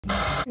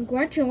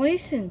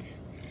Congratulations.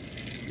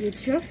 You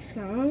just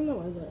got on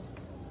with it.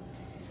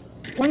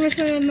 100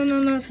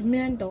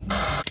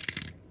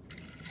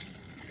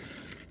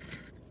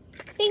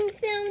 冰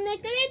箱那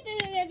个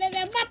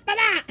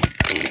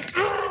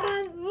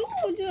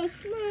我就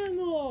是慢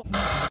了。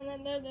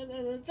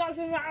这是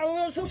啥？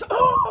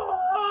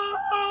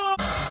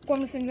我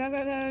们现在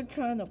在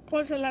穿的，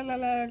不是来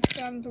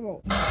穿的。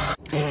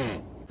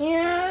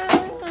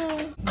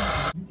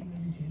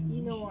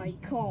You know I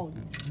called.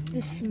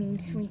 This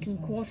means we can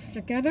cross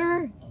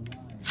together.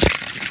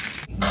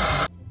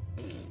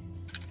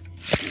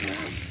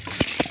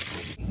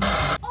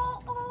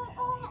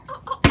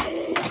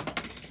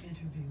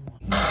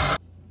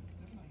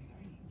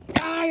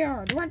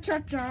 Tired. What's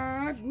that?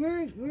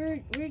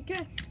 We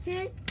can't.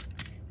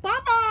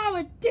 Papa,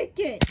 a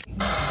ticket.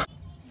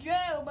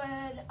 Joe, but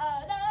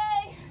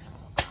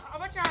I'm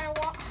gonna try to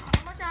walk.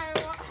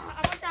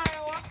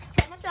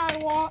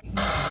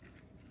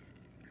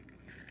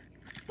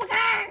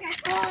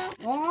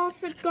 Oh,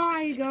 så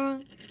geiger.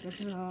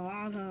 It's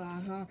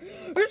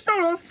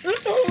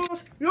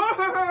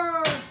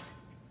yeah.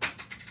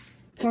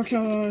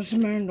 Purchase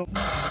Mando.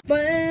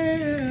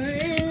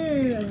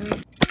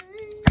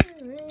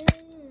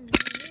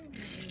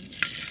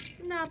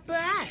 Not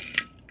bad.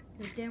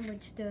 The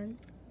damage done.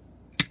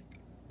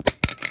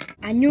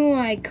 I knew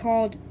I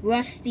called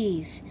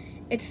Rusty's.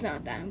 It's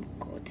not that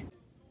good.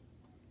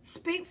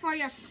 Speak for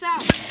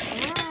yourself.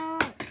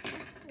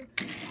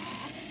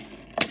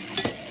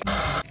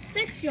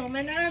 This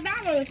human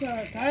is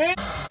okay.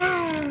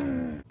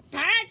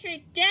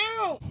 Patrick,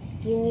 down.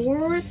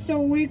 Where's the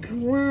weak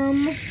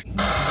room?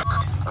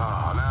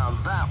 Oh, now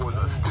that was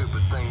a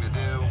stupid thing to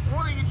do.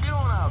 What are you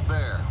doing out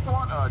there?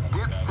 What a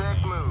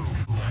dipstick move.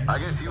 I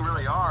guess you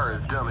really are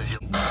as dumb as you.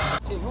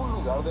 En un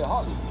lugar de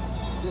Hollywood,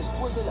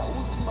 después de la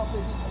última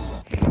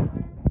película.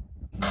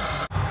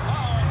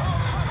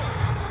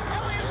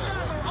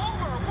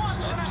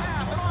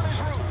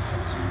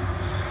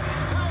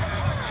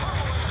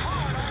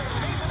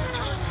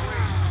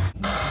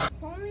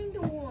 Following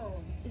the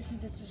world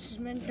isn't a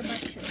meant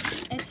direction.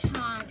 It's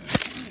hard.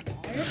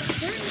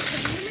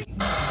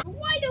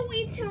 Why don't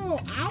we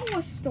tell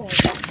our story?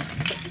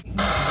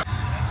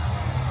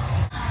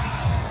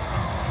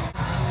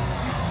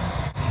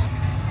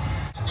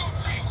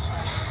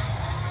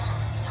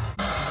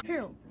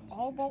 Here,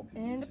 all about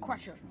in the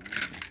crusher.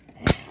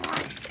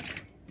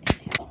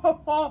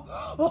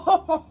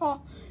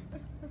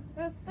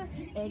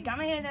 It got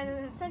me in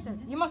the center.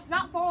 You must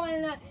not fall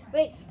in the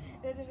base.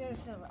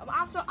 I'm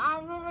also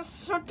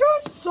such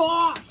a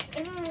sauce.